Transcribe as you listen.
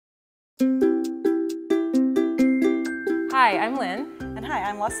Hi, I'm Lynn. And hi,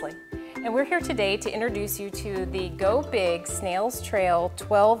 I'm Leslie. And we're here today to introduce you to the Go Big Snail's Trail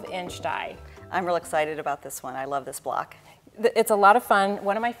 12-inch die. I'm real excited about this one. I love this block. It's a lot of fun,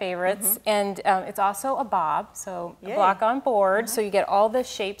 one of my favorites, and it's also a bob, so a block on board, so you get all the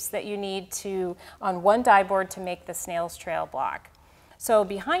shapes that you need to on one die board to make the Snail's Trail block. So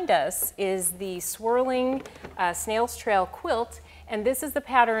behind us is the Swirling Snail's Trail quilt, and this is the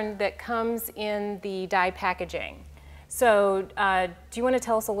pattern that comes in the die packaging. So do you want to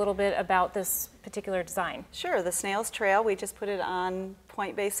tell us a little bit about this particular design? Sure, the Snail's Trail, we just put it on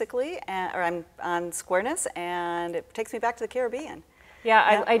point basically, or on squareness, and it takes me back to the Caribbean.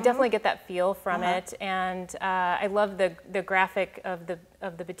 Yeah, I definitely get that feel from it, and I love the graphic of the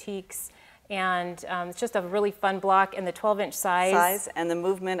batiks, and it's just a really fun block, and the 12-inch size. And the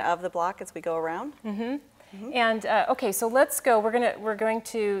movement of the block as we go around. And okay, so let's go. We're going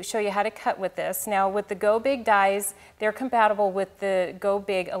to show you how to cut with this. Now, with the Go Big dies, they're compatible with the Go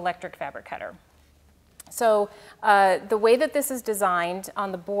Big electric fabric cutter. So the way that this is designed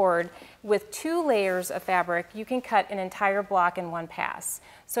on the board, with 2 layers of fabric, you can cut an entire block in one pass.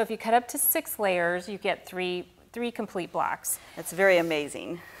 So if you cut up to 6 layers, you get three complete blocks. It's very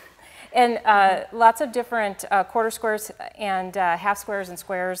amazing. And lots of different quarter squares and half squares and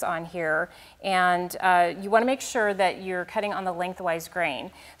squares on here. And you want to make sure that you're cutting on the lengthwise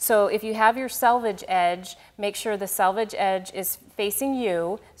grain. So if you have your selvage edge, make sure the selvage edge is facing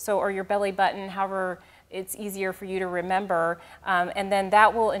you, or your belly button, however it's easier for you to remember. And then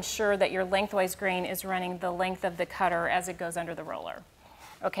that will ensure that your lengthwise grain is running the length of the cutter as it goes under the roller.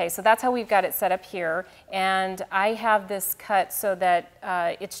 Okay, so that's how we've got it set up here, and I have this cut so that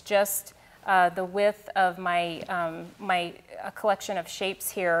it's just the width of my collection of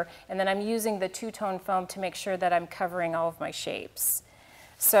shapes here, and then I'm using the two-tone foam to make sure that I'm covering all of my shapes.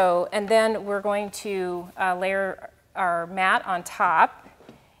 So, and then we're going to layer our mat on top,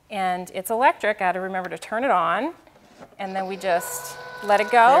 and it's electric. I got to remember to turn it on, and then we just let it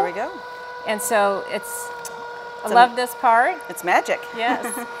go. There we go. And so I love this part. It's magic. Yes.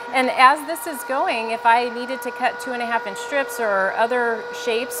 And as this is going, if I needed to cut 2.5-inch strips or other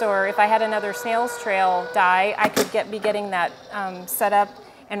shapes, or if I had another Snail's Trail die, I could be getting that set up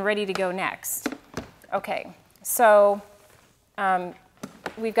and ready to go next. Okay, so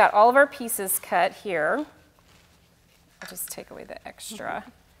we've got all of our pieces cut here. I'll just take away the extra.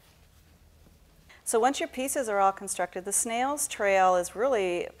 So once your pieces are all constructed, the Snail's Trail is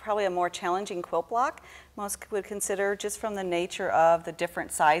really probably a more challenging quilt block. Most would consider, just from the nature of the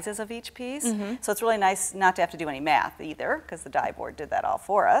different sizes of each piece. So it's really nice not to have to do any math either, because the die board did that all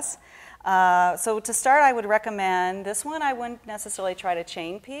for us. So to start, I would recommend this one. I wouldn't necessarily try to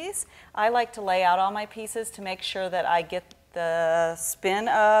chain piece. I like to lay out all my pieces to make sure that I get the spin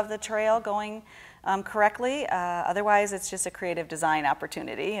of the trail going correctly. Otherwise, it's just a creative design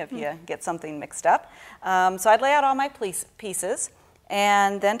opportunity if you get something mixed up. So I'd lay out all my pieces,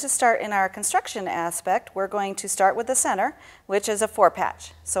 and then to start in our construction aspect, we're going to start with the center, which is a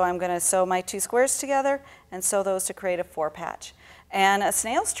 4-patch. So I'm going to sew my 2 squares together and sew those to create a 4-patch. And a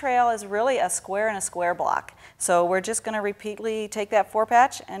Snail's Trail is really a square and a square block. So we're just going to repeatedly take that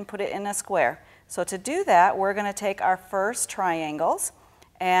 4-patch and put it in a square. So to do that, we're going to take our first triangles.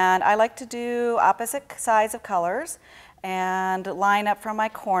 And I like to do opposite sides of colors and line up from my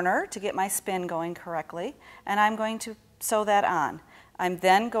corner to get my spin going correctly. And I'm going to sew that on. I'm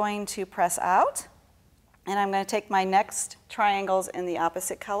then going to press out, and I'm going to take my next triangles in the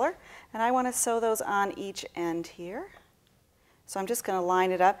opposite color, and I want to sew those on each end here. So I'm just going to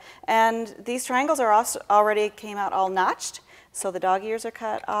line it up. And these triangles are also already came out all notched, so the dog ears are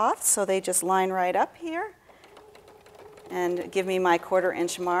cut off, so they just line right up here and give me my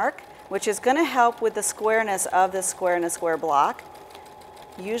 1/4-inch mark, which is going to help with the squareness of this square and a square block.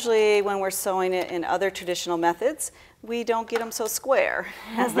 Usually when we're sewing it in other traditional methods, we don't get them so square,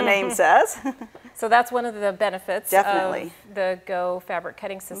 as the name says. So that's one of the benefits Definitely. of the Go fabric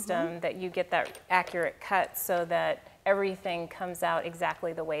cutting system, that you get that accurate cut so that everything comes out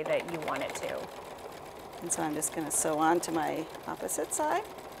exactly the way that you want it to. And so I'm just going to sew on to my opposite side.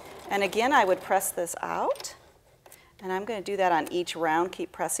 And again, I would press this out. And I'm going to do that on each round,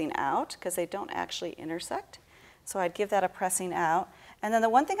 keep pressing out, because they don't actually intersect. So I'd give that a pressing out. And then the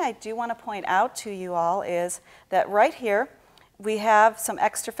one thing I do want to point out to you all is that right here, we have some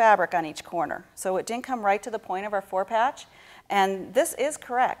extra fabric on each corner. So it didn't come right to the point of our 4-patch. And this is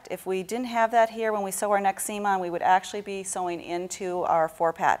correct. If we didn't have that here when we sew our next seam on, we would actually be sewing into our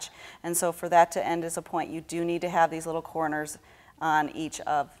 4-patch. And so for that to end as a point, you do need to have these little corners on each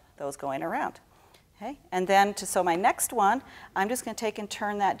of those going around. Okay, and then to sew my next one, I'm just going to take and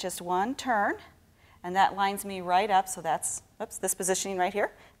turn that just one turn, and that lines me right up. So that's, oops, this positioning right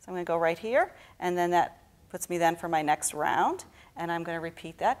here. So I'm going to go right here, and then that puts me then for my next round, and I'm going to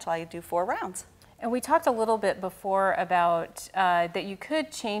repeat that till I do 4 rounds. And we talked a little bit before about that you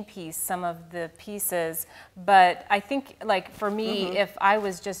could chain piece some of the pieces, but I think, like for me, if I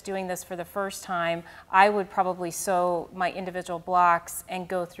was just doing this for the first time, I would probably sew my individual blocks and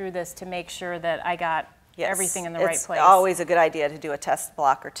go through this to make sure that I got everything in the right place. It's always a good idea to do a test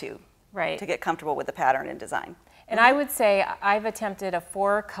block or 2 to get comfortable with the pattern and design. And I would say I've attempted a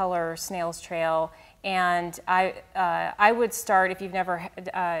 4-color snail's trail, and I would start, if you've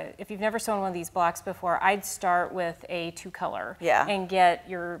never sewn one of these blocks before, I'd start with a 2-color and get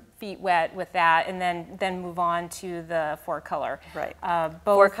your feet wet with that, and then move on to the 4-color. Right.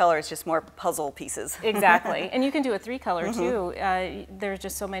 4-color is just more puzzle pieces. Exactly. And you can do a 3-color too. There's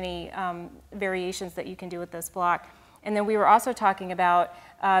just so many variations that you can do with this block. And then we were also talking about,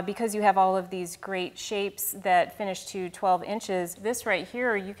 because you have all of these great shapes that finish to 12 inches, this right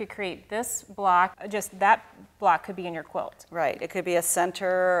here, you could create this block, just that block could be in your quilt. Right, it could be a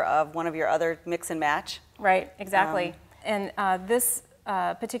center of one of your other mix and match. Right, exactly. And this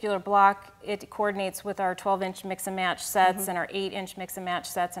particular block, it coordinates with our 12-inch mix and match sets and our 8-inch mix and match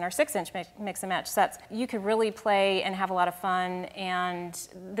sets and our 6-inch mix and match sets. You could really play and have a lot of fun, and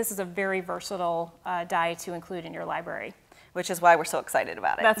this is a very versatile die to include in your library. Which is why we're so excited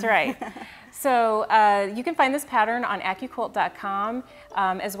about it. That's right. So you can find this pattern on AccuQuilt.com,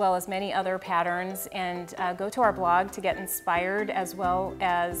 as well as many other patterns, and go to our blog to get inspired, as well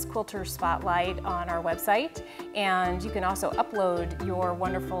as Quilter Spotlight on our website. And you can also upload your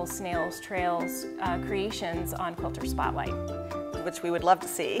wonderful Snails Trails creations on Quilter Spotlight. Which we would love to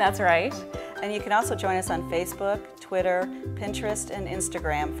see. That's right. And you can also join us on Facebook, Twitter, Pinterest, and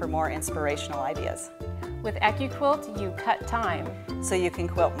Instagram for more inspirational ideas. With AccuQuilt, you cut time so you can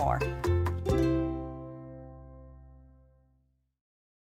quilt more.